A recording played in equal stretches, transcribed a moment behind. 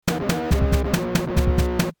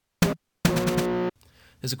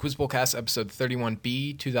This is a Quizbowl cast episode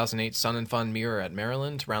 31B, 2008 Sun and Fun Mirror at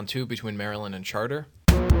Maryland, round 2 between Maryland and Charter.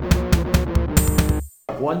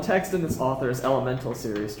 One text in this author's Elemental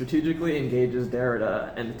series strategically engages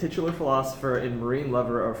Derrida and the titular philosopher and marine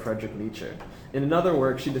lover of Friedrich Nietzsche. In another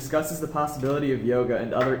work, she discusses the possibility of yoga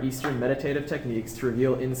and other Eastern meditative techniques to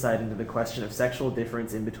reveal insight into the question of sexual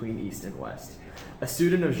difference in between East and West. A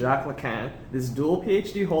student of Jacques Lacan, this dual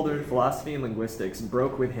PhD holder in philosophy and linguistics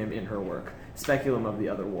broke with him in her work, Speculum of the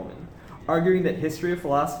Other Woman, arguing that history of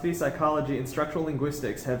philosophy, psychology, and structural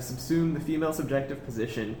linguistics have subsumed the female subjective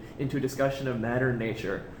position into a discussion of matter and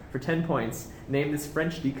nature. For 10 points, name this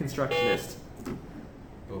French deconstructionist.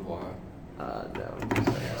 Beauvoir. No.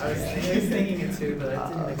 I was thinking it too, but it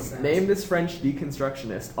didn't make sense. Name this French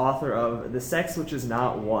deconstructionist, author of The Sex Which Is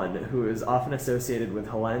Not One, who is often associated with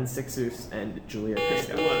Helene Sixous and Julia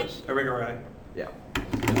Pisco. It was Irigaray. Yeah.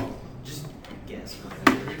 Just guess.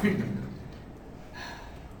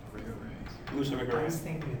 Lucy I was Irigaray.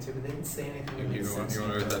 thinking it too, but they didn't say anything that You made want sense. to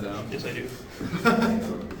write that down? Yes, I do.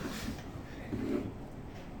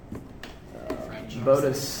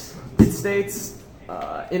 Bonus. It states,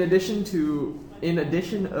 in the addition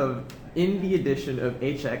of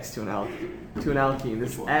HX to an alkene,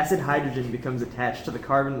 this acid hydrogen becomes attached to the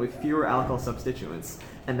carbon with fewer alkyl substituents,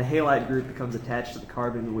 and the halide group becomes attached to the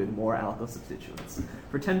carbon with more alkyl substituents.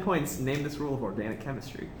 For 10 points, name this rule of organic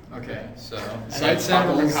chemistry. Okay, so like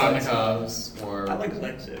Zaitsev or Zaitsev. Markovnikovs or... I like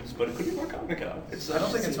Zaitsev's, but it could be Markovnikov. I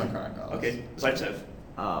don't think it's Markovnikovs. Okay, Zaitsev.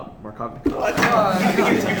 Markovnikov. What? You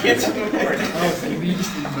can't say the word. Oh, he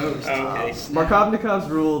reached the most. Okay. Markovnikov's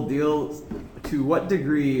rule deals to what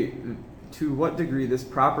degree this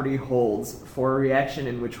property holds for a reaction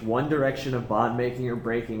in which one direction of bond making or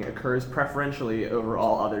breaking occurs preferentially over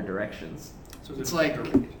all other directions. So It's like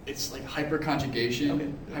hyperconjugation.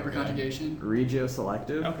 Okay. Hyperconjugation.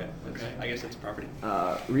 Regioselective. Okay. Okay. I guess it's a property.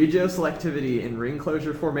 Regioselectivity and ring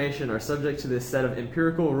closure formation are subject to this set of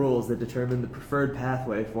empirical rules that determine the preferred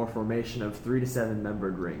pathway for formation of 3 to 7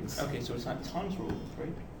 membered rings. Okay, so it's not Hans rule,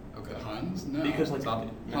 right? Okay. Hans? No. Because, like, It's not-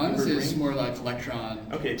 membered Hans is ring? more like electron.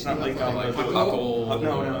 Okay, it's not like Huckel.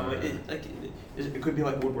 no. It could be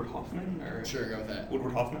like Woodward Hoffman or Sure, go with that.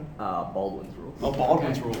 Woodward Hoffman. Baldwin's rule. Oh,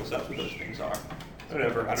 Baldwin's Okay. rules. That's what those things are.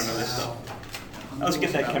 Whatever. I don't know this stuff. Let's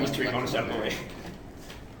get that chemistry bonus out of the way.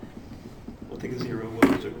 We'll take a 0.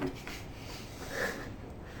 We'll lose it.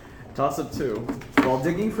 Toss-up 2. While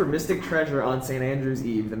digging for mystic treasure on St. Andrew's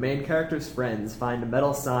Eve, the main character's friends find a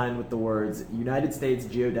metal sign with the words, United States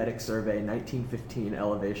Geodetic Survey, 1915,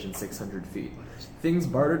 elevation 600 feet. Things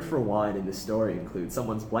bartered for wine in this story include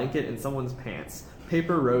someone's blanket and someone's pants,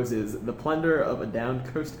 paper roses, the plunder of a downed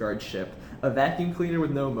Coast Guard ship, a vacuum cleaner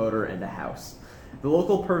with no motor, and a house. The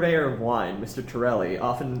local purveyor of wine, Mr. Torelli,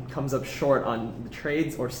 often comes up short on the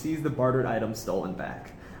trades or sees the bartered items stolen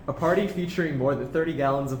back. A party featuring more than 30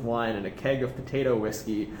 gallons of wine and a keg of potato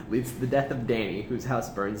whiskey leads to the death of Danny, whose house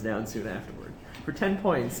burns down soon afterward. For 10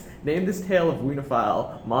 points, name this tale of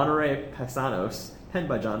Winophile, Monterey Paisanos, penned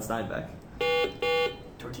by John Steinbeck.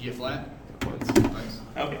 Tortilla flat. Points. Nice.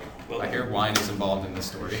 Okay. Well, I hear wine is involved in this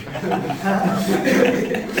story.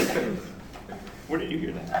 Where did you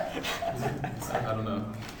hear that? I don't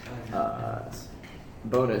know.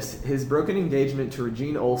 Bonus. His broken engagement to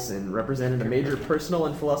Regine Olsen represented a major personal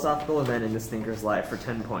and philosophical event in this thinker's life for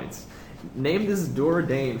 10 points. Name this Dora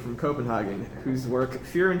Dane from Copenhagen, whose work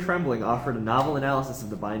Fear and Trembling offered a novel analysis of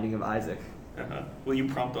the Binding of Isaac. Will you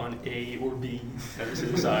prompt on A or B? This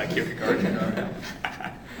is Kierkegaard.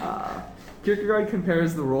 Kierkegaard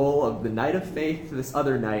compares the role of the Knight of Faith to this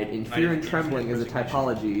other knight in Fear and Trembling as a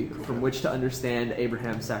typology from which to understand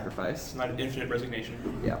Abraham's sacrifice. It's not an infinite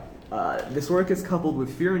resignation. Yeah. This work is coupled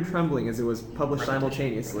with Fear and Trembling as it was published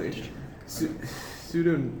simultaneously.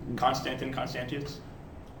 Pseudo... Constantin Constantius?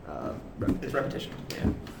 repetition. It's repetition. Yeah.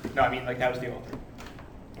 No, I mean, like, that was the author.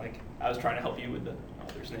 Like, I was trying to help you with the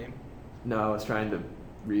author's name. No, I was trying to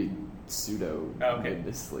read pseudo okay.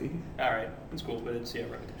 mindlessly. Alright, that's cool, but it's,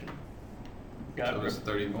 repetition. Got So it. there's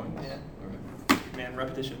 30 points? Yeah. Okay. Man,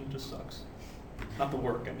 repetition just sucks. Not the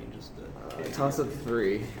work, I mean, just the... Toss-up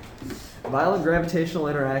 3. Violent gravitational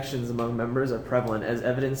interactions among members are prevalent, as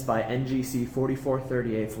evidenced by NGC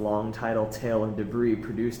 4438's long tidal tail of debris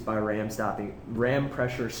produced by ram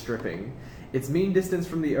pressure stripping. Its mean distance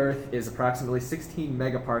from the Earth is approximately 16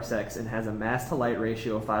 megaparsecs and has a mass-to-light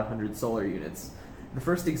ratio of 500 solar units. The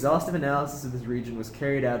first exhaustive analysis of this region was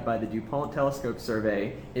carried out by the DuPont Telescope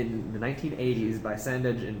Survey in the 1980s by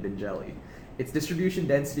Sandage and Bingelli. Its distribution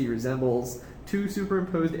density resembles two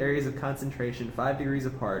superimposed areas of concentration 5 degrees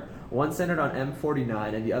apart, one centered on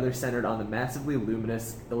M49 and the other centered on the massively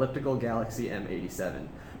luminous elliptical galaxy M87.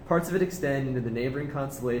 Parts of it extend into the neighboring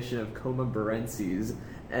constellation of Coma Berenices,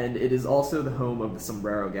 and it is also the home of the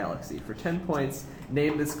Sombrero Galaxy. For 10 points,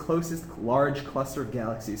 name this closest large cluster of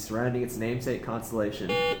galaxies surrounding its namesake constellation.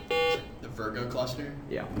 The Virgo cluster?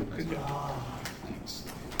 Yeah. Nice. Thanks.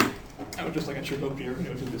 I would just like, I sure hope you ever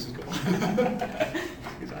know who this is going.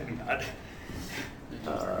 Because I do not.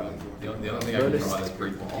 The only thing I can bonus- provide is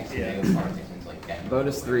prequel. Yeah.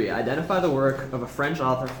 Bonus 3. Identify the work of a French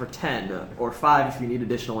author for 10, or 5 if you need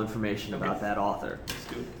additional information about that author. Let's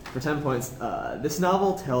do it. For 10 points, this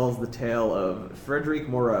novel tells the tale of Frédéric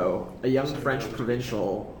Moreau, a young French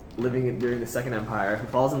provincial living during the Second Empire who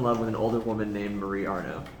falls in love with an older woman named Marie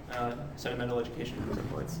Arnaud. Sentimental education. 10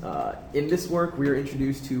 points. In this work, we are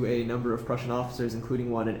introduced to a number of Prussian officers,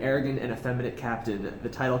 including one, an arrogant and effeminate captain, the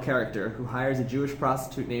title character, who hires a Jewish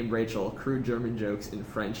prostitute named Rachel. Crude German jokes in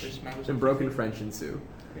French and broken French ensue.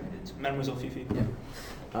 It's Mademoiselle Fifi.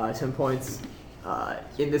 10 points.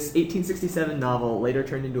 In this 1867 novel, later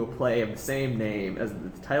turned into a play of the same name, as the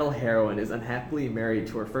title heroine is unhappily married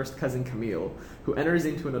to her first cousin Camille, who enters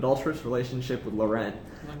into an adulterous relationship with Laurent.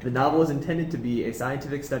 The novel is intended to be a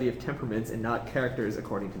scientific study of temperaments and not characters,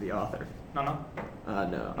 according to the author. No.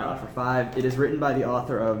 No. For 5, it is written by the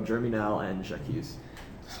author of Germinal and Jacques.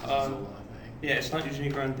 Yeah, it's not Eugenie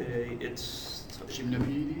Grandet. It's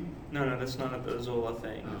Gymnopédie? No, that's not a Zola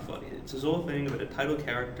thing. Oh. It's a Zola thing, but a title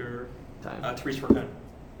character. Time. Therese Verpen.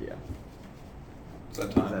 Yeah. Is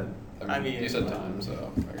that time? I mean, you said time,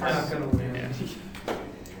 so. I'm not gonna win. Yeah.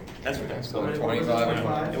 That's what that's So called. 25.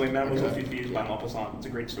 25. Anyway, Mademoiselle Okay. Fifi is by Maupassant. It's a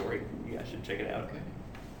great story. You guys should check it out. Okay.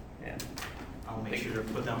 Yeah. I'll make sure to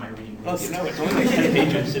put down my reading Well, list. you know, it's only like 10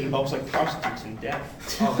 pages. It involves like prostitutes and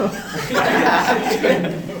death. That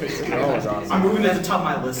was awesome. I'm moving to the top of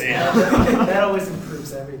my list. Yeah. That always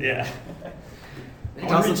improves everything. Yeah. I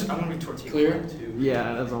want to read Tortilla Clear? too.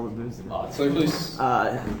 Yeah, that's all the news. So please.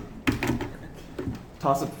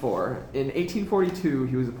 Toss-up 4. In 1842,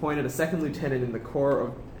 he was appointed a second lieutenant in the Corps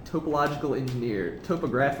of topographical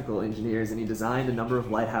engineers, and he designed a number of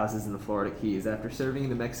lighthouses in the Florida Keys. After serving in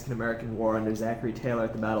the Mexican-American War under Zachary Taylor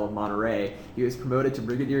at the Battle of Monterey, he was promoted to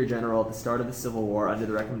brigadier general at the start of the Civil War under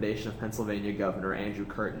the recommendation of Pennsylvania Governor Andrew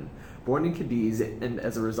Curtin. Born in Cadiz, and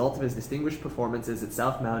as a result of his distinguished performances at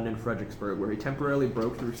South Mountain and Fredericksburg, where he temporarily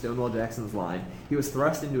broke through Stonewall Jackson's line, he was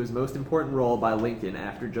thrust into his most important role by Lincoln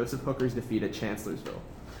after Joseph Hooker's defeat at Chancellorsville.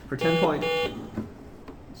 For 10 points...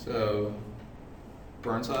 So,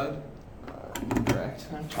 Burnside? Correct.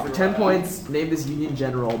 For 10 points, name this Union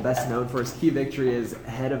general best known for his key victory as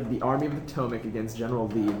head of the Army of the Potomac against General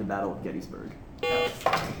Lee in the Battle of Gettysburg.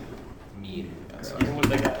 Meade. Even with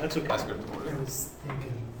that guy, that's okay. That's good. I was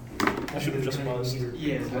thinking. I should have just buzzed.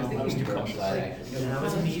 Yeah, I was thinking Burnside, actually. Yeah, I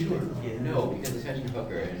was Meade. Yeah. No, because it's Henry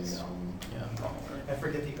Hooker and I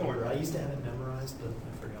forget the order. I used to have it memorized, but I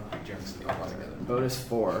forgot. Bonus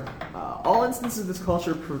 4. All instances of this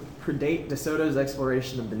culture predate DeSoto's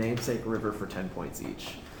exploration of the namesake river for 10 points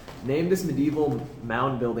each. Name this medieval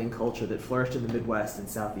mound-building culture that flourished in the Midwest and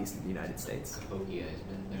southeast of the United States. Cahokia has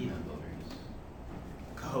been their Yeah. builders.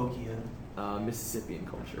 Cahokia. Mississippian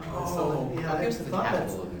culture. Oh, yeah. Cahokia's I the thought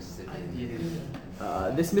capital of Mississippi.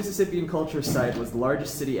 This Mississippian culture site was the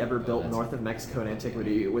largest city ever built that's- north of Mexico in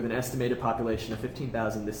antiquity. With an estimated population of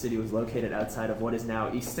 15,000, the city was located outside of what is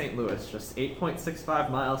now East St. Louis, just 8.65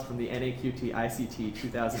 miles from the NAQT ICT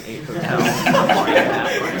 2008 hotel.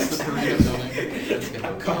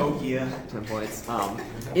 Cahokia. 10 points.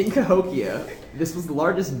 In Cahokia, this was the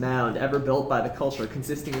largest mound ever built by the culture,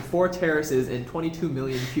 consisting of 4 terraces and 22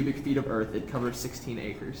 million cubic feet of earth. It covers 16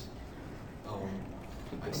 acres. I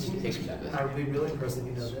need pictures of this. I would be really impressed if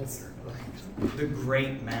you know this. The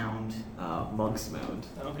Great Mound. Monk's Mound.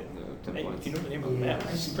 Okay. 10 Hey, points. if you know the name of the map,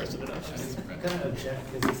 it's impressive enough. I'm gonna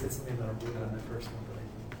object because he said something about a blue on the first one, but I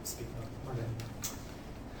didn't speak up. Okay.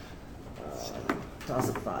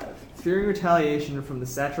 Toss-up 5. Fearing retaliation from the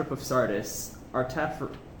satrap of Sardis,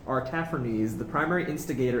 Artaphernes, the primary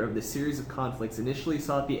instigator of this series of conflicts, initially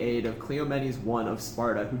sought the aid of Cleomenes I of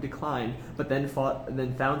Sparta, who declined, but then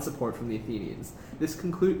found support from the Athenians.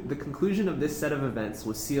 The conclusion of this set of events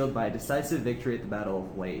was sealed by a decisive victory at the Battle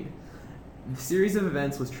of Lade. The series of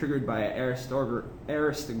events was triggered by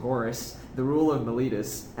Aristagoras, the rule of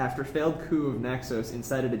Miletus, after failed coup of Naxos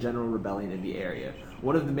incited a general rebellion in the area.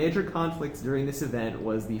 One of the major conflicts during this event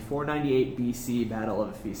was the 498 BC Battle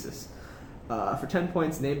of Ephesus. For 10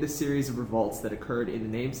 points, name the series of revolts that occurred in the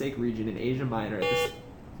namesake region in Asia Minor at this...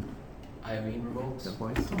 Iamine revolts. 10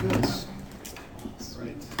 points.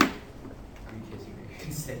 Right.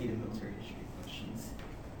 Consecutive military history questions.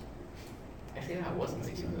 Actually, I wasn't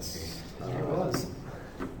thinking of this. It was.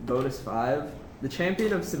 Bonus 5. The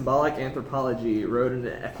champion of symbolic anthropology wrote an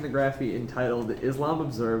ethnography entitled Islam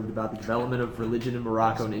Observed about the development of religion in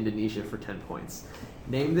Morocco and Indonesia for 10 points.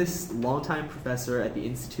 Name this longtime professor at the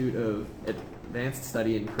Institute of Advanced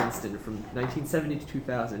Study in Princeton from 1970 to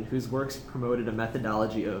 2000 whose works promoted a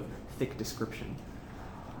methodology of thick description.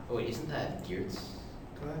 Oh wait, isn't that Geertz?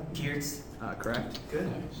 Go ahead. Geertz. Correct.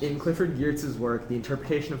 Good. In Clifford Geertz's work, The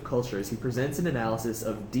Interpretation of Cultures, he presents an analysis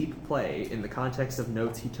of deep play in the context of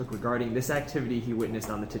notes he took regarding this activity he witnessed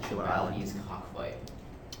on the titular island. Balinese cockfight.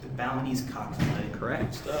 The Balinese cockfight.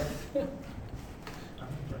 Correct. Stuff.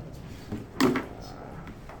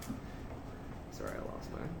 Sorry, I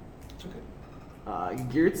lost my... It's okay.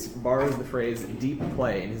 Geertz borrows the phrase deep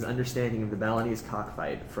play in his understanding of the Balinese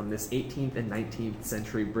cockfight from this 18th and 19th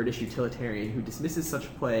century British utilitarian who dismisses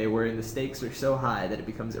such play wherein the stakes are so high that it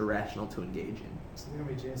becomes irrational to engage in. It's going to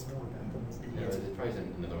be Jason or Bentham. No, there's probably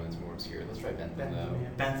another one that's more obscure. Let's try Bentham though.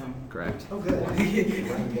 Bentham. Correct. Oh,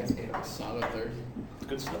 good. Solid third.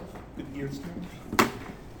 Good stuff. Good gears.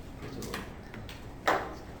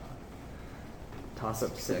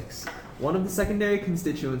 Toss-up 6. One of the secondary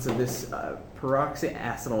constituents of this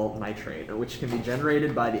peroxyacetyl nitrate, which can be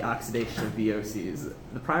generated by the oxidation of VOCs.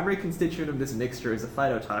 The primary constituent of this mixture is a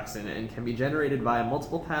phytotoxin and can be generated via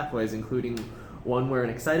multiple pathways, including one where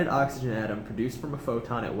an excited oxygen atom produced from a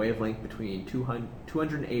photon at wavelength between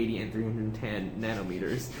 280 and 310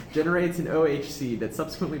 nanometers generates an OHC that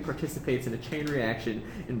subsequently participates in a chain reaction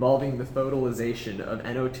involving the photolization of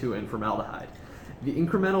NO2 and formaldehyde. The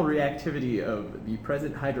incremental reactivity of the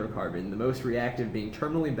present hydrocarbon, the most reactive being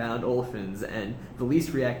terminally bound olefins and the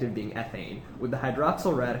least reactive being ethane, with the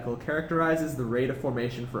hydroxyl radical characterizes the rate of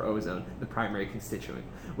formation for ozone, the primary constituent,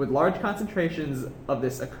 with large concentrations of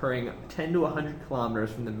this occurring 10 to 100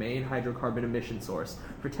 kilometers from the main hydrocarbon emission source.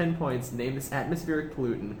 For 10 points, name this atmospheric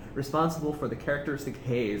pollutant responsible for the characteristic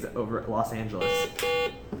haze over Los Angeles.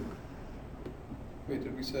 Wait,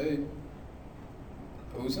 did we say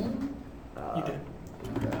ozone? You did.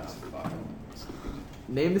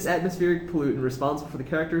 Name this atmospheric pollutant responsible for the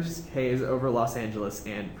characteristic haze over Los Angeles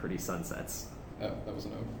and pretty sunsets. Oh, that was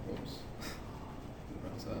an O. Whoops. Didn't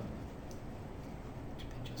realize that.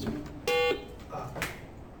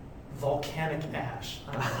 Volcanic ash.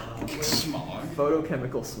 Smog.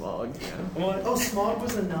 Photochemical smog, yeah. What? Oh, smog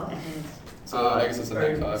was enough. So I guess it's a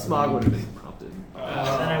neg 5. Smog would have been prompted. Then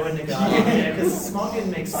I wouldn't have got it. Yeah, because smog didn't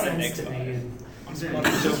make Not a sense to neg me. five. And- I'm Is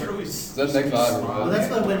that neg 5 or Well, what?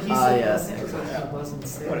 that's why when he said yeah. Los Angeles, I wasn't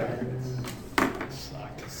saying Whatever. that. I was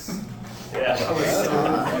so Yeah.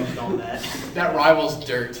 confused on that. That rivals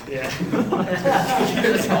dirt. Yeah.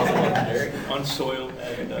 Dirt. Unsoiled.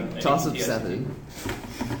 Toss-up 7.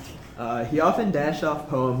 He often dashed off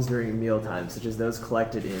poems during mealtime, such as those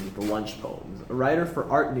collected in The Lunch Poems. A writer for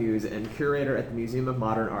Art News and curator at the Museum of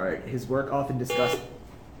Modern Art, his work often discussed...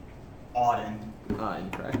 Auden.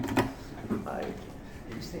 Incorrect. Are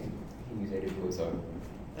you saying he used Edgar Mozart?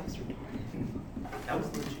 That's That was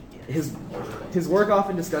legit. Yeah. His work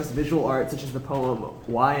often discussed visual art, such as the poem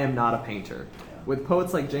Why I'm Not a Painter. With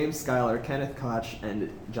poets like James Schuyler, Kenneth Koch, and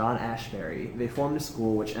John Ashbery, they formed a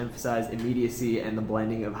school which emphasized immediacy and the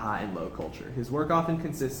blending of high and low culture. His work often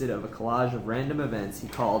consisted of a collage of random events he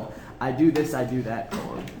called I Do This, I Do That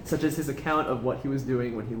poem, such as his account of what he was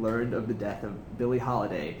doing when he learned of the death of Billie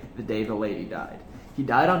Holiday the day the lady died. He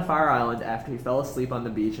died on Fire Island after he fell asleep on the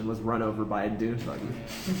beach and was run over by a dune buggy.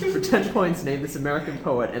 For 10 points, name this American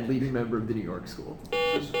poet and leading member of the New York School.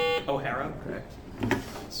 O'Hara. Correct.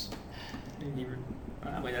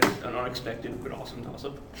 Wait, that's an unexpected but awesome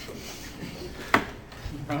toss-up.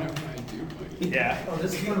 Yeah. Oh,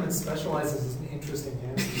 this tournament specializes in interesting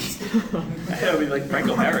answers. I mean, like Frank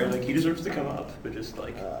O'Hara, like he deserves to come up, but just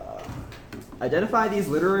like. Identify these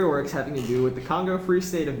literary works having to do with the Congo Free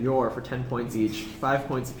State of yore for 10 points each, 5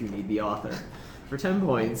 points if you need the author. For 10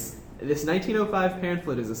 points, this 1905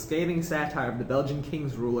 pamphlet is a scathing satire of the Belgian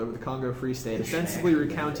king's rule over the Congo Free State, ostensibly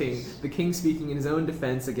recounting the king speaking in his own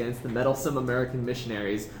defense against the meddlesome American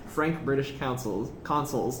missionaries, frank British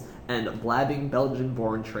consuls, and blabbing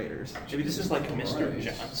Belgian-born traitors. Maybe this is like Mr. Right.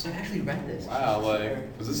 Johnson. I actually read this. Wow,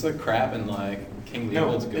 like, was this a crap in like King No,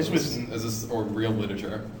 Leopold's this Ghosts? was- Is this or real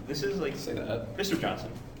literature? This is like Say that. Mr. Johnson.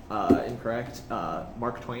 Incorrect.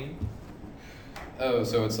 Mark Twain. Oh,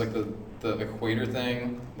 so it's like the equator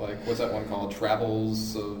thing? Like, what's that one called?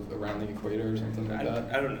 Travels around the equator or something like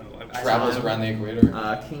that? I don't know. Travels around the equator?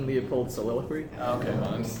 King Leopold's soliloquy. Okay,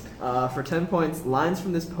 mine. For 10 points, lines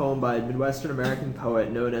from this poem by a Midwestern American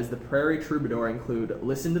poet known as the Prairie Troubadour include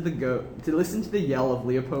listen to the yell of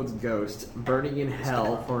Leopold's ghost, burning in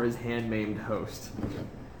hell for his hand-maimed host. Okay.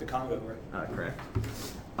 The Congo, right? Correct.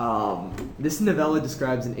 This novella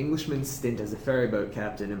describes an Englishman's stint as a ferryboat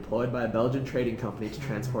captain employed by a Belgian trading company to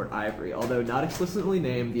transport ivory. Although not explicitly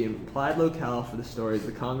named, the implied locale for the story is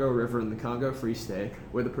the Congo River in the Congo Free State,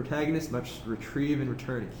 where the protagonist must retrieve and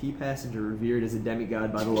return a key passenger revered as a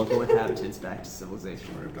demigod by the local inhabitants back to civilization.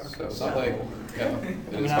 So it's not like, yeah, I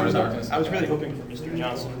it mean, is I Heart was, of Darkness. I was really hoping for Mr.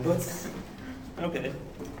 Johnson. Okay.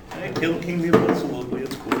 King Leopold soliloquy,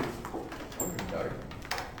 that's cool. Dark.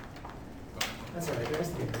 That's all right. There has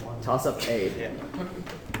to be one. Toss up A. Yeah.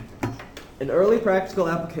 An early practical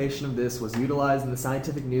application of this was utilized in the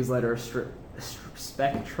scientific newsletter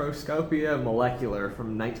Spectroscopia Molecular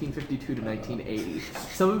from 1952 to 1980.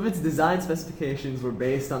 Some of its design specifications were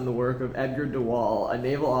based on the work of Edgar de Waal, a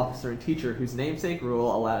naval officer and teacher whose namesake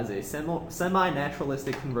rule allows a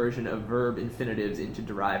semi-naturalistic conversion of verb infinitives into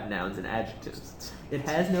derived nouns and adjectives. It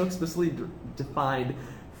has no explicitly defined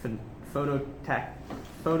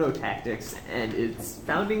phonotactics, and its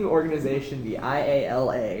founding organization, the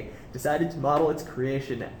IALA, decided to model its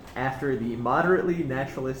creation after the moderately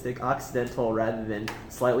naturalistic Occidental rather than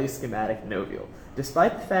slightly schematic Novio.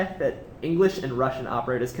 Despite the fact that English and Russian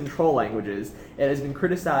operate as control languages, it has been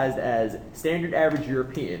criticized as standard average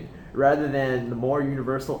European rather than the more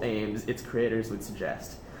universal aims its creators would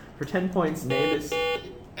suggest. For 10 points, name this...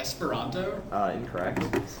 Esperanto? Incorrect.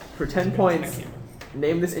 For 10 points,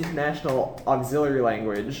 name this international auxiliary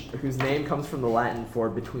language whose name comes from the Latin for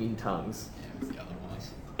between tongues. Yeah, what's the other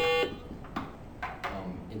ones?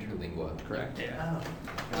 Interlingua. Correct. Yeah. Oh.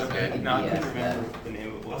 Okay. No, I couldn't remember the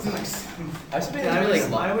name of it. I was hoping Yeah, there'd be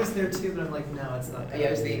like I was there too, but I'm like, no, it's not. Yeah,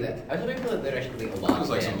 I was thinking that. I was hoping that there'd actually be a lot It was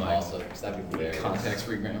like some, like, also, because that'd be hilarious.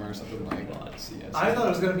 Context-free grammar or something like CS. I thought it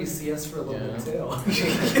was going to be CS for a little bit too.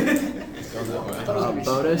 It's going that way.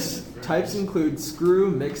 Bonus. Types include screw,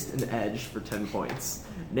 mixed, and edge for 10 points.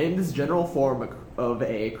 Name this general form of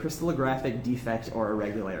a crystallographic defect or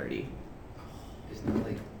irregularity. Isn't that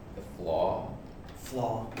like the flaw?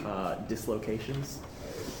 Flaw. Dislocations.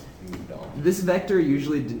 Moved on. This vector,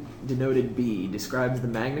 usually denoted B, describes the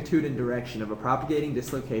magnitude and direction of a propagating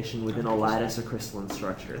dislocation within a lattice or crystalline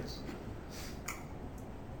structure.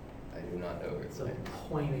 I do not know. It's a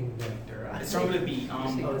pointing vector. It's probably to be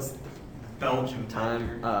Oh, it's, Belgium.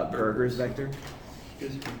 Time, Berger's vector.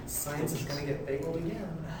 science is going to get fabled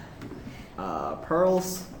again.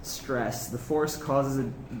 Pearl's stress, the force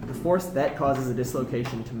that causes a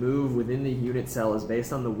dislocation to move within the unit cell is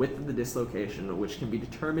based on the width of the dislocation, which can be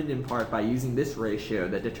determined in part by using this ratio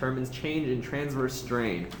that determines change in transverse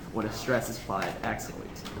strain when a stress is applied axially.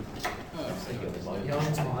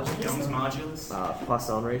 Young's modulus. Young's modulus.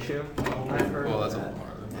 Poisson ratio. I've heard Well, of that's a that. little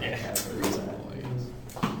harder. Yeah. Reasonable, I guess.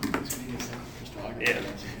 Yeah.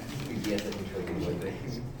 Yes, I think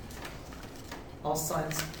so. All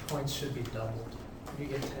science points should be doubled. You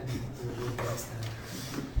get 10, you would get 10.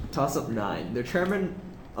 Toss up 9. Their chairman,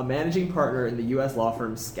 a managing partner in the U.S. law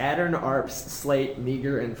firm Scattern, Arps, Slate,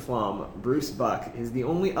 Meager, and Flum, Bruce Buck, is the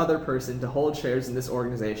only other person to hold shares in this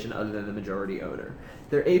organization other than the majority owner.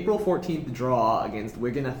 Their April 14th draw against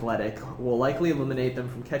Wigan Athletic will likely eliminate them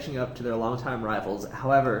from catching up to their longtime rivals.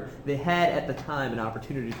 However, they had at the time an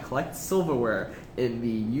opportunity to collect silverware in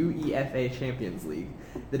the UEFA Champions League.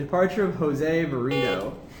 The departure of Jose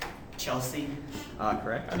Mourinho... Chelsea.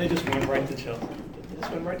 Correct. And they just went right to Chelsea. They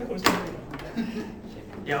just went right to Jose Mourinho.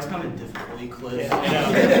 Yeah, I was kind of difficulty Cliff. Yeah, I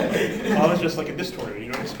know. I was just like at this tournament,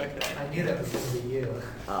 you don't expect that. I knew that was going to be you.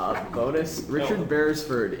 Bonus. Richard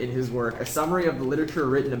Beresford, in his work, A Summary of the Literature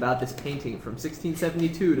Written About This Painting from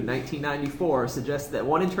 1672 to 1994, suggests that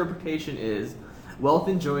one interpretation is, wealth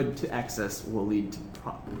enjoyed to excess will lead to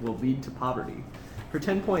poverty. For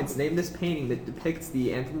 10 points, name this painting that depicts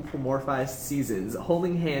the anthropomorphized seasons,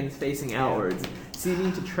 holding hands facing outwards,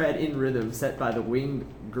 seeming to tread in rhythm set by the winged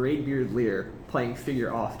greybeard Lear, playing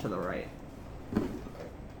figure off to the right.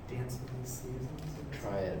 Dance with the Seasons?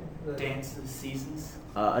 Try it. Dance of the Seasons.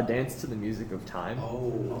 A Dance to the Music of Time.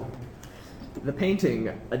 Oh. The painting,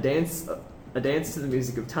 A Dance to the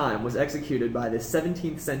Music of Time, was executed by the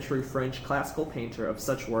 17th century French classical painter of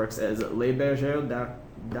such works as Les Bergers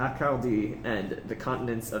d'Arcadie and The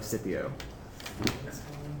Continents of Scipio. This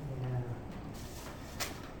one, yeah.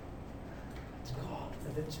 I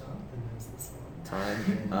bet Jonathan knows this one. Time,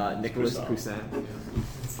 Nicolas Poussin.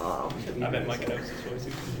 I bet Mike knows this voice.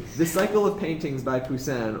 The cycle of paintings by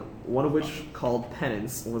Poussin, one of which called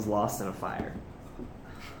Penance, was lost in a fire.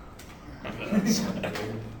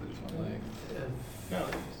 No,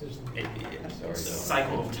 There's it's a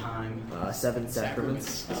cycle of time. 7 Sacraments.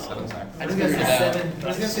 Seven seconds. I was going to say seven. I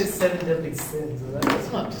was going to say 7 deadly sins. But that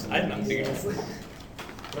was not just. I did not figure it out.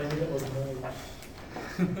 But I knew that wasn't right.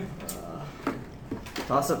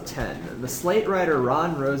 Toss-up 10. The Slate writer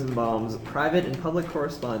Ron Rosenbaum's private and public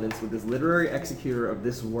correspondence with his literary executor of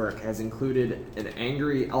this work has included an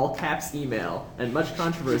angry, all-caps email, and much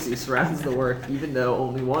controversy surrounds the work, even though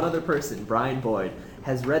only one other person, Brian Boyd,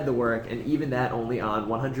 has read the work, and even that only on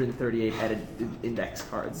 138 edited index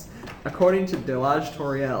cards. According to Delage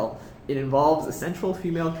Toriel, it involves a central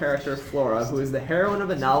female character, Flora, who is the heroine of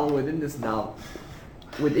a novel within this novel,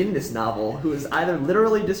 who is either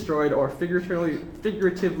literally destroyed or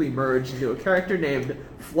figuratively merged into a character named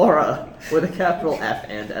Flora with a capital F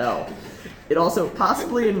and L. It also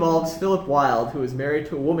possibly involves Philip Wilde, who is married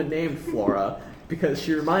to a woman named Flora because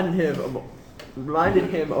she reminded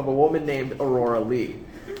him of a woman named Aurora Lee.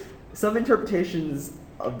 Some interpretations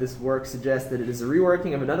of this work suggest that it is a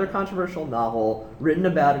reworking of another controversial novel written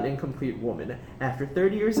about an incomplete woman. After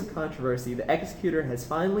 30 years of controversy, the executor has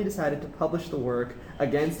finally decided to publish the work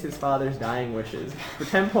against his father's dying wishes. For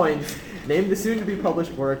 10 points, name the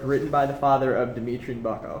soon-to-be-published work written by the father of Dmitry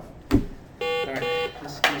Nabokov. Alright,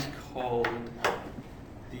 this is called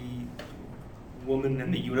The Woman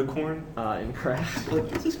and the Unicorn. Incorrect.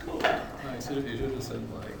 What's this called? You should have said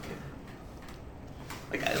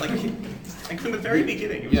Like from the very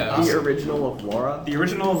beginning. It was Yeah. awesome. The original of Laura. The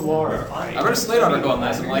original of Laura. Right. I read a Slate article on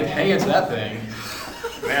this and like, hey, it's that thing.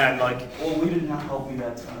 Man, like, Well, we did not help you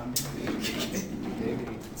that time.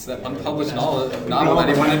 It's that unpublished novel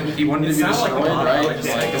and he wanted to be sounds like destroyed, a right? novel. It's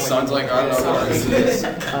like his son's like, I don't know what this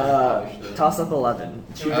is. Toss-up 11.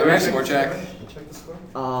 Score check. Check the score.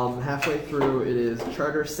 Halfway through, it is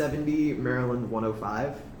Charter 70, Maryland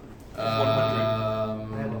 105.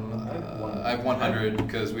 I have 100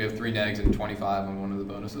 because we have 3 nags and 25 on one of the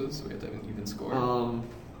bonuses, so we have to have an even score.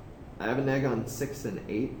 I have a neg on 6 and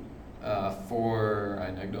 8. 4 I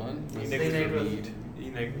negged on. You They negged named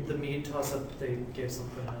Mead. the mead toss-up, they gave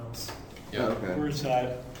something else. Yep. Okay. where's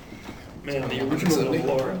that? Man, the original of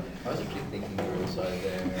Laura. I was actually thinking the other side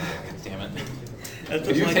there. Damn it. That's If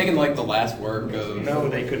just you've like, taken like the last work of... no,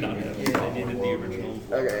 they could not have. They needed the original.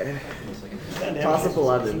 Okay. That Toss-up is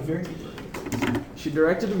 11. very- She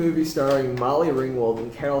directed a movie starring Molly Ringwald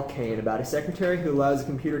and Carol Kane about a secretary who allows a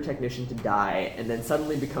computer technician to die and then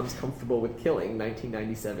suddenly becomes comfortable with killing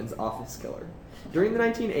 1997's Office Killer. During the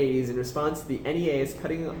 1980s, in response to the NEA's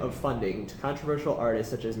cutting of funding to controversial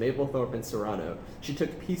artists such as Mapplethorpe and Serrano, she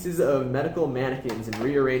took pieces of medical mannequins and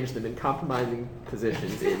rearranged them in compromising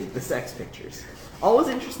positions in the sex pictures. Always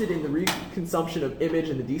interested in the reconsumption of image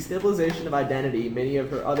and the destabilization of identity, many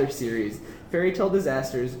of her other series, Fairy Tale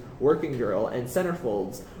Disasters, Working Girl, and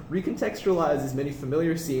Centerfolds, recontextualizes many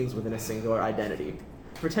familiar scenes within a singular identity.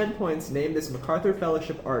 For 10 points, name this MacArthur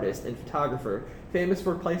Fellowship artist and photographer, famous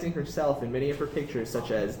for placing herself in many of her pictures,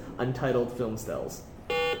 such as untitled film stills.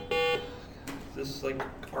 Is this like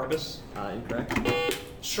Arbus? Incorrect.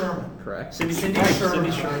 Sherman. Correct. Cindy Right,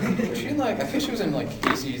 Sherman. Cindy Sherman. Was she in like, I think she was in like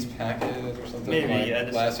Casey's Packet or something Maybe, like yeah,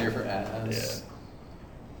 just- last year for ads.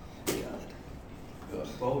 God. Ugh.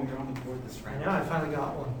 Well, you're on the board this I round. know, I finally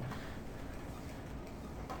got one.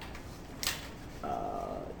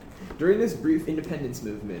 During this brief independence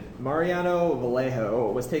movement, Mariano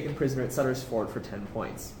Vallejo was taken prisoner at Sutter's Fort for 10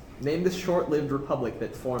 points. Name the short-lived republic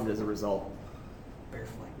that formed as a result. Bear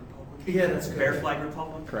Flag Republic. Yeah, that's good. Bear Flag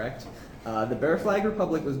Republic. Correct. The Bear Flag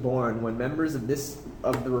Republic was born when members of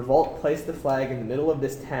the revolt placed the flag in the middle of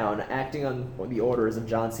this town, acting on the orders of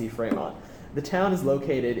John C. Fremont. The town is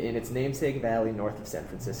located in its namesake valley north of San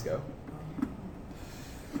Francisco.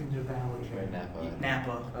 Winter Valley. Right, Napa.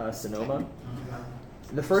 Napa. Sonoma.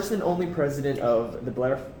 The first and only president of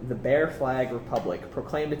the Bear Flag Republic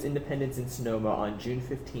proclaimed its independence in Sonoma on June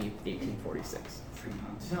 15, 1846.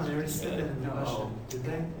 Fremont. No, they already said that in the question, did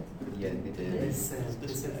they? Yeah, they They did. said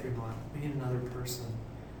Fremont. We need another person.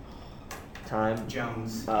 Time.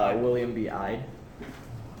 Jones. William B. Ide.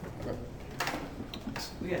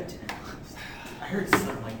 We got 10. I heard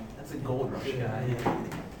something like that's a gold rush guy.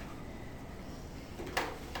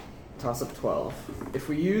 Toss-up 12. If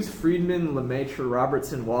we use Friedman, Lemaitre,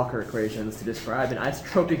 Robertson, Walker equations to describe an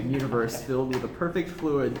isotropic universe filled with a perfect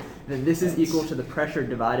fluid, then this is equal to the pressure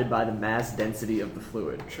divided by the mass density of the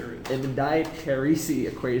fluid. Sure is. In the Dai-Teresi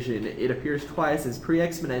equation, it appears twice as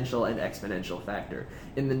pre-exponential and exponential factor.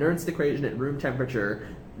 In the Nernst equation at room temperature,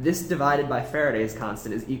 this divided by Faraday's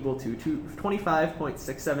constant is equal to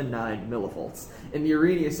 25.679 millivolts. In the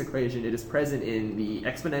Arrhenius equation, it is present in the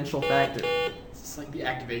exponential factor. It's like the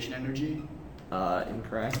activation energy.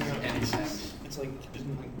 Incorrect. Any sense? It's like,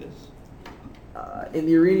 isn't like this. In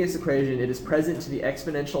the Arrhenius equation, it is present to the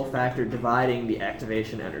exponential factor dividing the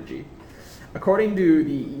activation energy. According to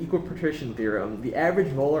the equipartition theorem, the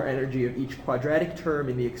average molar energy of each quadratic term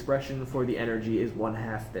in the expression for the energy is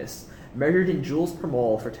 1/2 this. Measured in joules per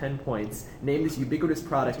mole for 10 points, name this ubiquitous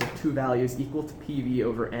product with two values equal to PV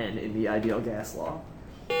over N in the ideal gas law.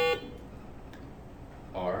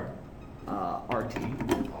 R. RT.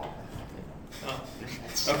 Oh,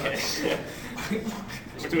 okay.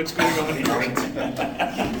 What's going on here?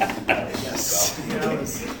 Yes. That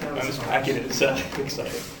was I'm just packing it. It's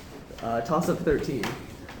exciting. Toss-up 13.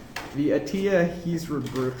 The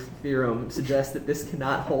Atiyah-Hiesrebruch theorem suggests that this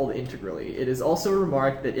cannot hold integrally. It is also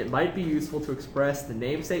remarked that it might be useful to express the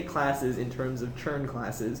namesake classes in terms of Chern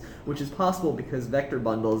classes, which is possible because vector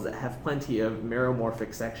bundles have plenty of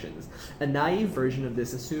meromorphic sections. A naive version of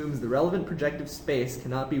this assumes the relevant projective space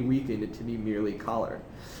cannot be weakened to be merely Collar.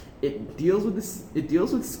 It deals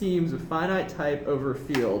with schemes of finite type over a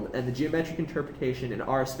field, and the geometric interpretation in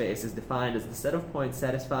R space is defined as the set of points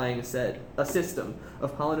satisfying a system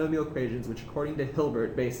of polynomial equations which, according to the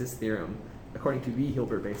Hilbert basis theorem,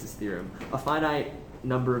 a finite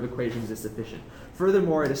number of equations is sufficient.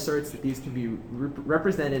 Furthermore, it asserts that these can be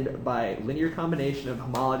represented by linear combination of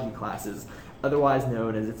homology classes, otherwise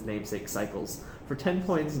known as its namesake cycles. For 10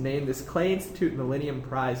 points, name this Clay Institute Millennium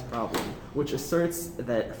Prize problem, which asserts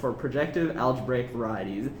that for projective algebraic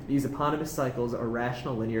varieties, these eponymous cycles are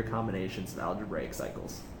rational linear combinations of algebraic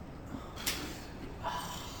cycles.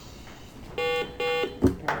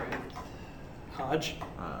 Hodge?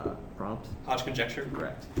 Prompt? Hodge conjecture?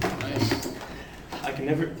 Correct. Nice. I can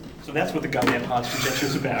never... So that's what the goddamn Hodge conjecture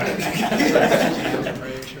is about.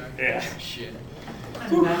 Yeah. Shit. I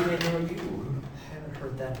haven't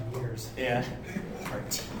heard that in years. Yeah.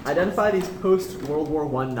 Identify these post-World War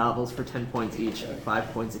I novels for 10 points each,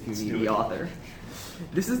 5 points if you need the author.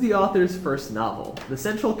 This is the author's first novel. The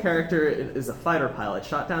central character is a fighter pilot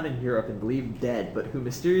shot down in Europe and believed dead, but who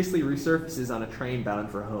mysteriously resurfaces on a train bound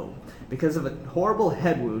for home. Because of a horrible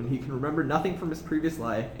head wound, he can remember nothing from his previous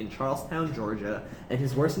life in Charlestown, Georgia, and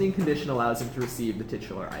his worsening condition allows him to receive the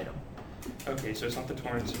titular item. Okay, so it's not the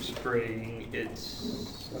torrents of spring,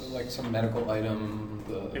 it's... Like some medical item.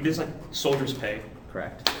 Maybe it's like soldier's pay.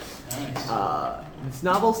 Correct. Nice. This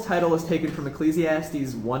novel's title is taken from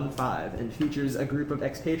Ecclesiastes 1:5 and features a group of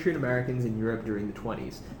expatriate Americans in Europe during the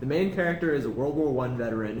 20s. The main character is a World War I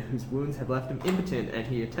veteran whose wounds have left him impotent, and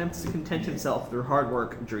he attempts to content himself through hard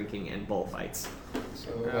work, drinking, and bullfights.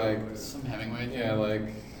 So like, Some Hemingway. yeah,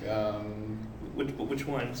 like, Which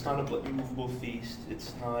one? It's not a movable feast.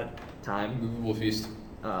 It's not... Time. movable feast.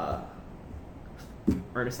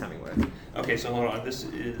 Ernest Hemingway. Okay, so hold on. This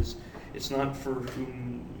is... It's not for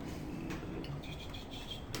whom...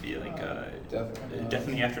 Maybe like Death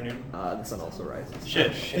in the Afternoon. The sun also rises.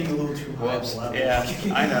 Shit. Think a little too high of a level. Yeah,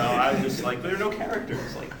 I know. I was just like, there are no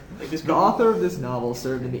characters. Like this. The author of this novel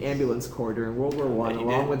served in the ambulance corps during World War I, Yeah, he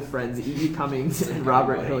along did. with friends E.E. Cummings and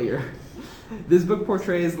Robert Hillier. This book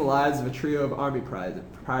portrays the lives of a trio of army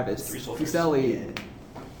privates. Three soldiers. Fuseli.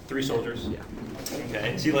 3 soldiers. Yeah.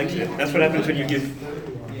 Okay. See, like that's what happens when you give.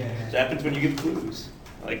 Yeah. That happens when you give clues.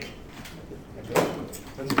 Like.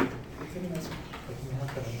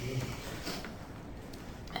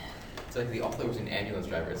 It's like the author was an ambulance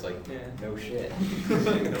driver. It's like, no shit.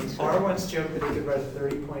 R once joked that he could write a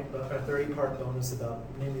 30-part bonus about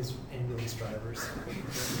name these ambulance drivers.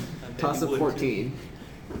 Toss of 14.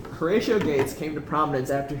 Horatio Gates came to prominence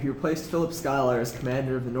after he replaced Philip Schuyler as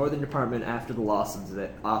commander of the Northern Department after the loss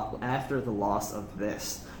of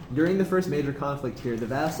this. During the first major conflict here, the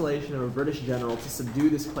vacillation of a British general to subdue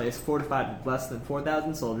this place fortified with less than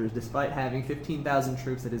 4,000 soldiers, despite having 15,000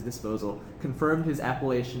 troops at his disposal, confirmed his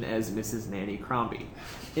appellation as Mrs. Nanny Crombie.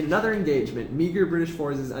 In another engagement, meager British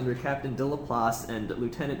forces under Captain de Laplace and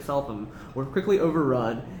Lieutenant Felpham were quickly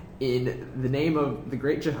overrun in the name of the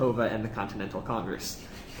Great Jehovah and the Continental Congress.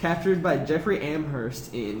 Captured by Geoffrey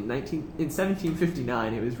Amherst in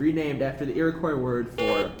 1759, it was renamed after the Iroquois word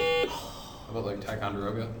for... About like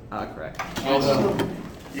Ticonderoga? Correct.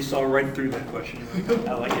 You saw right through that question.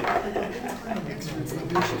 I like it.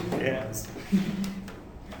 Yeah.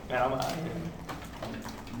 Man,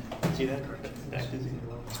 see that? That is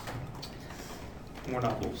more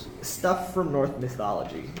novels. Stuff from Norse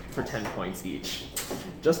mythology for 10 points each.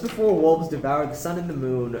 Just before wolves devour the sun and the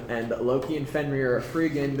moon, and Loki and Fenrir are free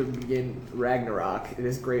again to begin Ragnarok,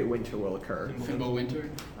 this great winter will occur. Fimbo Winter.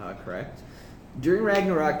 Correct. During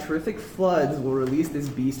Ragnarok, terrific floods will release this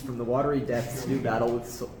beast from the watery depths to do battle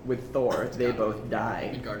with Thor. They both die.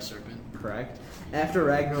 Midgard Serpent. Correct. After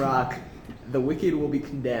Ragnarok, the wicked will be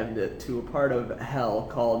condemned to a part of hell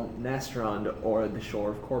called Nastrand, or the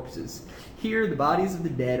Shore of Corpses. Here, the bodies of the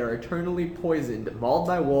dead are eternally poisoned, mauled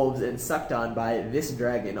by wolves, and sucked on by this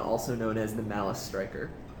dragon, also known as the Malice Striker.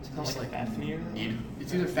 Is it called like Fafnir?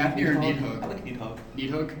 It's either Fafnir or I Needhug. like Needhug.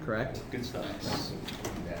 Needhug? Correct. Good stuff. Nice.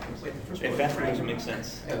 Wait, the first If one. that doesn't make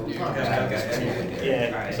sense. Yeah. Okay.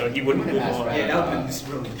 Yeah, Alright. so he wouldn't move on. Yeah, that would have been just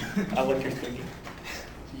really. I like your thinking.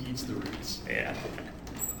 He eats the roots. Yeah.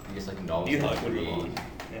 He just like nulls You the like would move three. on.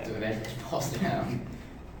 Yeah. So eventually falls down.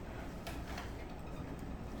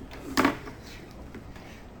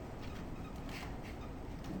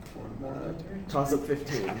 Toss-up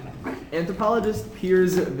 15. Anthropologist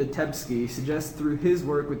Piers Vitebsky suggests through his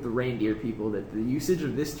work with the reindeer people that the usage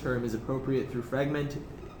of this term is appropriate through fragmented,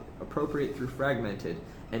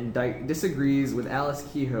 and disagrees with Alice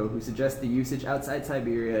Kehoe, who suggests the usage outside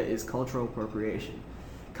Siberia is cultural appropriation.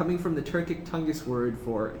 Coming from the Turkic Tungus word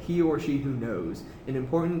for he or she who knows, an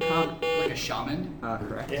important Like a shaman?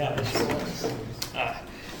 correct. Yeah, that's true.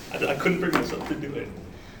 I couldn't bring myself to do it.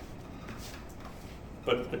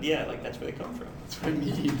 But yeah, like that's where they come from. That's what it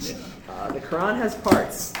means. The Quran has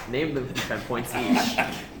parts. Name them for 10 points each.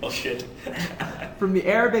 Well, shit. From the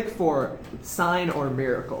Arabic for sign or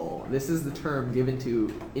miracle, this is the term given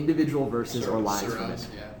to individual verses or lines from Surahs, it.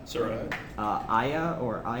 yeah. Surah. Ayah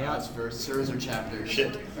or That's ayat. verse. Surahs are chapters.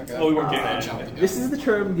 Shit. Okay. Oh, we weren't getting that. Jumping This is the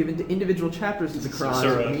term given to individual chapters of the Quran,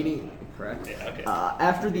 Surah. meaning correct. Yeah, okay.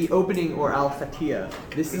 After the opening or al-Fatiha,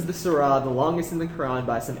 this is the surah, the longest in the Quran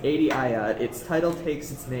by some 80 ayat. Its title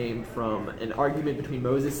takes its name from an argument between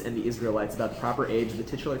Moses and the Israelites about the proper age of the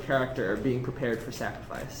titular character being prepared for It's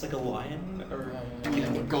sacrifice. like a lion or Yeah,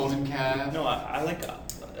 the golden calf. no, I like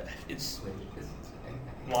it's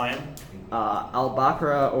lion.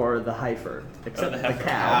 Al-Baqarah or the heifer, except the the, heifer.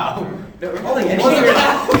 cow. There were only anything here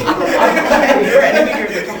that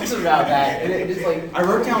talks about that, and it just like I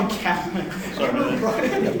wrote down cat. Sorry about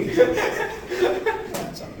that.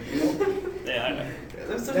 That's not a big deal. Yeah, I know.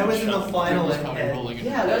 That was in the final. Everyone's probably rolling in.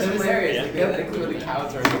 yeah, that's It was- hilarious. yeah. Like, they had a clue what the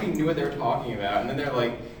cows are. Nobody knew what they were talking about, and then they're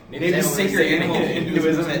like, They just say your animal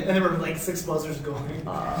Hinduism, and and there were like 6 buzzers going.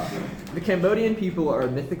 The Cambodian people are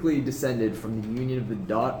mythically descended from the union of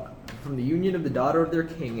the daughter of their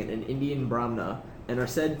king and an Indian Brahmana, and are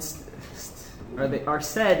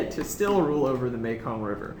said to still rule over the Mekong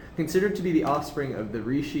River. Considered to be the offspring of the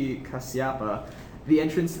Rishi Kasyapa, the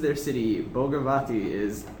entrance to their city, Bogavati,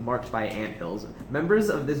 is marked by anthills. Members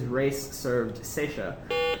of this race served Sesha.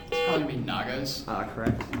 It's probably gonna be Nagas.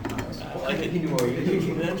 Correct. I like it. You knew what you Give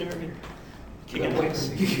me that, Jeremy. Kick it.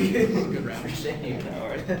 Good round.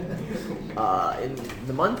 In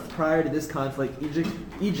the month prior to this conflict,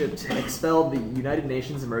 Egypt expelled the United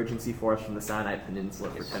Nations Emergency Force from the Sinai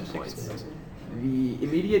Peninsula for 10 points. The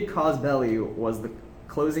immediate cause belli was the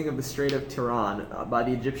closing of the Strait of Tiran by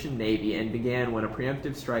the Egyptian Navy and began when a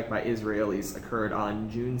preemptive strike by Israelis occurred on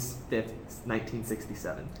June 5th,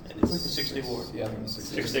 1967. It's like the 6-Day War. Yeah, I think it's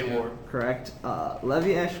 6-Day War. Correct.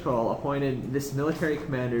 Levi Eshkol appointed this military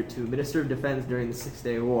commander to Minister of Defense during the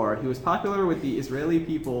Six-Day War. He was popular with the Israeli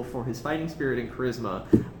people for his fighting spirit and charisma.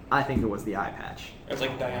 I think it was the eye patch. It's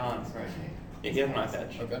like Dayan. Yeah, he had an eye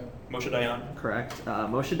patch. Okay. Moshe Dayan. Correct.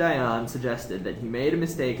 Moshe Dayan suggested that he made a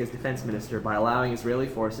mistake as defense minister by allowing Israeli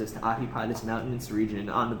forces to occupy this mountainous region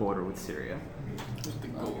on the border with Syria. The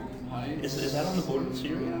Golden Heights. Is that on the border with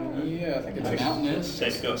Syria? Yeah, I think The it's mountain is. Say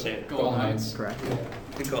it. Go. Say it. Golden Heights. Correct.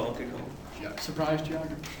 Good call. Good call. Surprise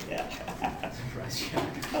geography. Yeah. Surprise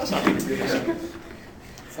geography. That's not good.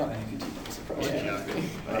 It's not anything too Surprise surprising.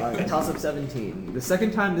 geography. Toss-up 17. The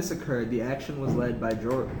second time this occurred, the action was led by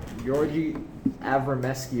Georgi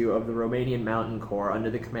Avramescu of the Romanian Mountain Corps under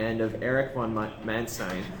the command of Erich von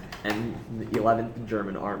Manstein and the 11th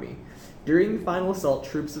German Army. During the final assault,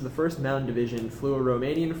 troops of the 1st Mountain Division flew a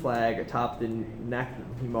Romanian flag atop the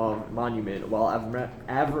Nakhimov monument, while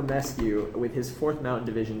Avramescu, with his 4th Mountain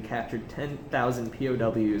Division, captured 10,000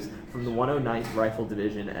 POWs from the 109th Rifle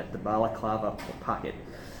Division at the Balaclava Pocket.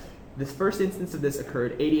 This first instance of this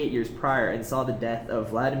occurred 88 years prior and saw the death of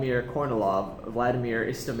Vladimir Kornilov, Vladimir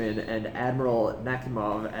Istomin, and Admiral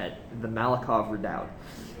Nakhimov at the Malakhov Redoubt.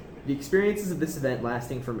 The experiences of this event,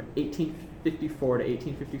 lasting from 1854 to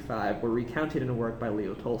 1855, were recounted in a work by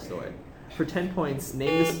Leo Tolstoy. For 10 points,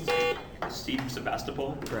 name this... Steve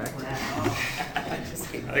Sebastopol. Correct.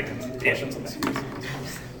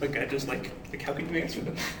 Like I just like how can you answer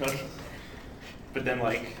them? But then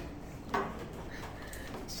like.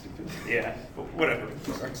 Yeah, but whatever.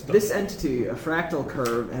 This entity, a fractal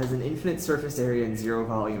curve, has an infinite surface area and 0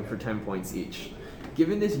 volume for 10 points each.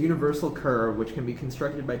 Given this universal curve, which can be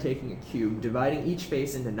constructed by taking a cube, dividing each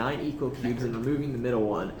face into 9 equal cubes and removing the middle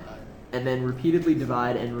one, and then repeatedly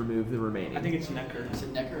divide and remove the remaining. I think it's Necker. Is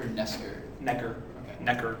it Necker or Nesker? Necker. Okay.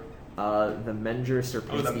 Necker. The Menger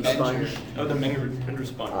Sierpinski Menger. sponge. Oh, the Menger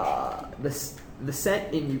sponge. The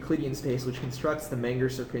set in Euclidean space which constructs the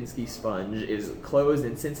Menger-Sierpinski sponge is closed,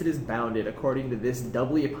 and since it is bounded, according to this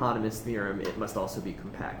doubly eponymous theorem, it must also be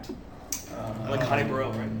compact. Like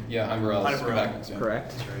Heine-Borel, right? Yeah, Heine-Borel is Heine-Borel. compact. Yeah.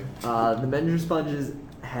 Correct. That's right. The Menger sponge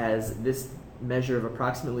has this measure of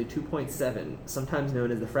approximately 2.7, sometimes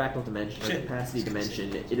known as the fractal dimension or Shit. capacity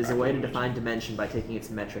dimension. It is a way to define dimension by taking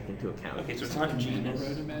its metric into account. Okay, so it's not genus.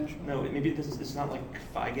 Dimension. No, maybe it's not like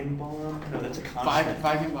Feigenbaum. No, that's a constant.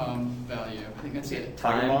 Feigenbaum value. I think that's it.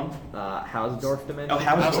 Feigenbaum? Hausdorff dimension. Oh,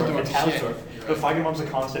 Hausdorff. Hausdorff, It's shit. Hausdorff. You're But right. Feigenbaum's a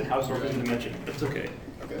constant. Hausdorff is a Right. dimension. That's okay.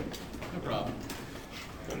 Okay. No problem.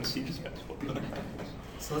 I'm see this guy's fucking.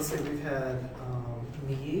 So let's say we've had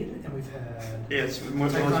Mead, and we've had... Yeah, it's more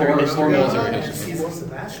Four military and history. Cecil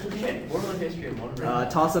Sebastian. World history and one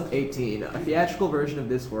Toss-up 18. A theatrical version of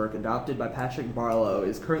this work, adopted by Patrick Barlow,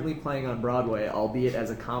 is currently playing on Broadway, albeit as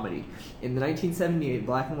a comedy. In the 1978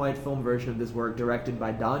 black and white film version of this work, directed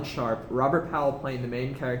by Don Sharp, Robert Powell playing the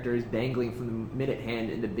main character is dangling from the minute hand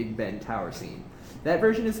in the Big Ben Tower scene. That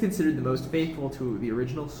version is considered the most faithful to the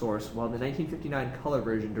original source, while the 1959 color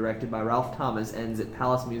version, directed by Ralph Thomas, ends at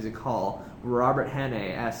Palace Music Hall, where Robert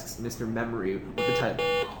Hannay asks Mr. Memory what the title.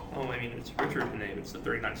 Oh, I mean, it's Richard's name. It's the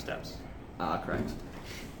 39 Steps. Correct.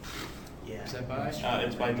 Yeah. Is that by?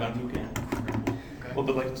 It's by John Buchan. Okay. Well,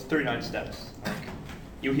 but like it's 39 steps. Like,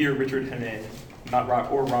 you hear Richard Hannay, not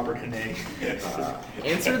or Robert Hannay.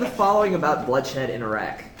 Answer the following about bloodshed in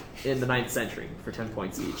Iraq in the 9th century for 10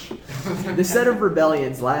 points each. The set of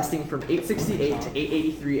rebellions lasting from 868 to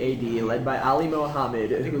 883 AD, led by Ali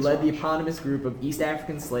Mohammed, who led the eponymous group of East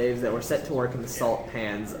African slaves that were set to work in the salt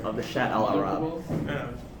pans of the Shat al-Arab.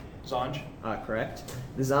 Zanj. Correct.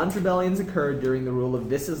 The Zanj rebellions occurred during the rule of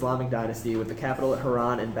this Islamic dynasty with the capital at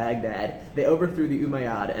Haran and Baghdad. They overthrew the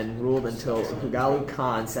Umayyad and ruled until Hughalu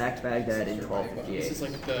Khan sacked Baghdad in This 1258. is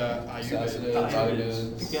like the Sassanids,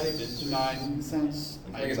 Ayyubids. Ayyubids. 9 cents.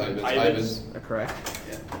 I think it's Ayyubids. Ayyubids. Ayyubids. Correct.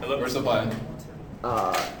 Hello. Where's the plan?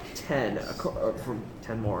 10. From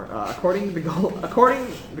 10 more. According to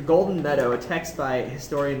the Golden Meadow, a text by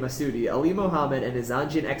historian Masudi, Ali Mohammed and his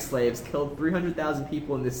Zanjian ex-slaves killed 300,000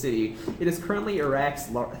 people in this city. It is currently Iraq's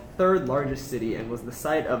third largest city and was the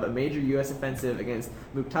site of a major U.S. offensive against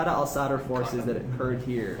Muqtada al-Sadr forces that occurred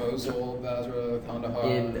here Mosul, Basra, Kandahar.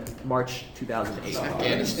 in March 2008.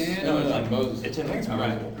 Afghanistan? No, I think it's Moses. It's in I think it's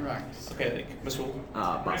Iraq. Mosul. Iraq. Okay, like Mosul.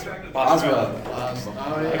 Basra. Basra.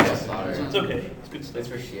 Oh, yeah. It's okay. It's good That's stuff.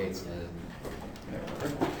 where Shiites live.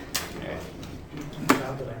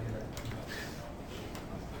 How did I get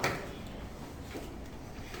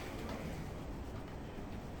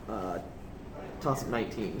it? Toss-up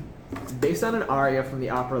 19. It's based on an aria from the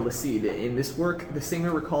opera La Cid. In this work, the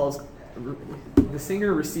singer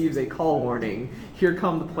receives a call warning. Here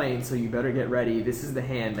come the planes, so you better get ready. This is the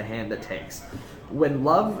hand that takes. When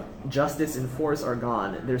love, justice, and force are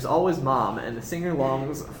gone, there's always mom, and the singer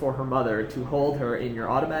longs for her mother to hold her in your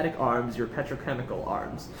automatic arms, your petrochemical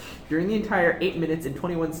arms. During the entire 8 minutes and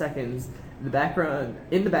 21 seconds, in the background,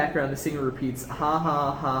 the singer repeats, ha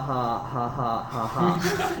ha ha ha ha ha ha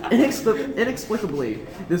ha. Inexplicably,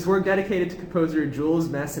 this work dedicated to composer Jules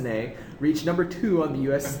Massenet reached number 2 on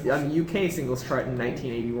the UK singles chart in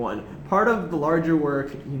 1981. Part of the larger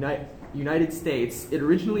work, United States, it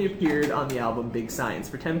originally appeared on the album Big Science.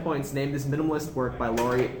 For 10 points, name this minimalist work by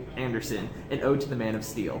Laurie Anderson, An Ode to the Man of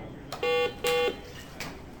Steel.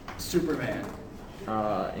 Superman.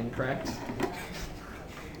 Incorrect.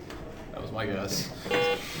 That was my guess.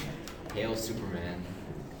 Hail Superman.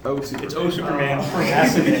 Oh, Superman. It's Oh Superman from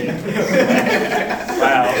Massenet.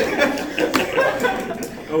 Wow.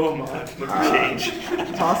 Oh my, look at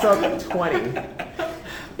change. Toss up 20.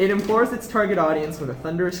 It implores its target audience with a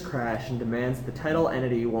thunderous crash and demands that the title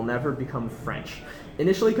entity will never become French.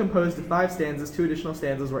 Initially composed of 5 stanzas, 2 additional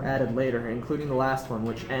stanzas were added later, including the last one,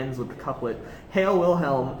 which ends with the couplet, Hail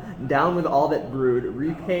Wilhelm, down with all that brood,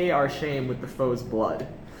 repay our shame with the foe's blood.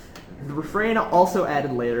 The refrain, also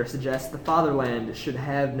added later, suggests the fatherland should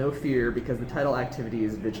have no fear because the title activity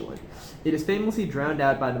is vigilant. It is famously drowned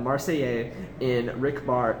out by the Marseillaise in Rick's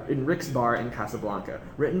Bar in Casablanca.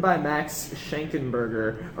 Written by Max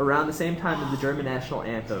Schenkenberger around the same time as the German national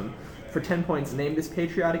anthem. For 10 points, name this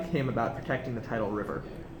patriotic hymn about protecting the tidal river.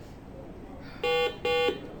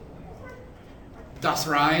 Das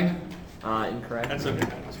Rhein. Incorrect. That's okay.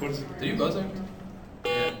 What's Did you buzzer?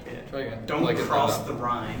 Yeah. Try again. Don't Like it cross up. the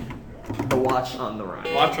Rhine. The Watch on the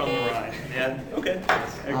Rhine. Watch on the Rhine? Yeah. Okay.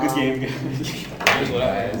 Good game. Here's what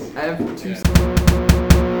I asked. I have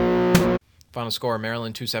 2 Final score,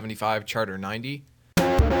 Maryland 275, Charter 90.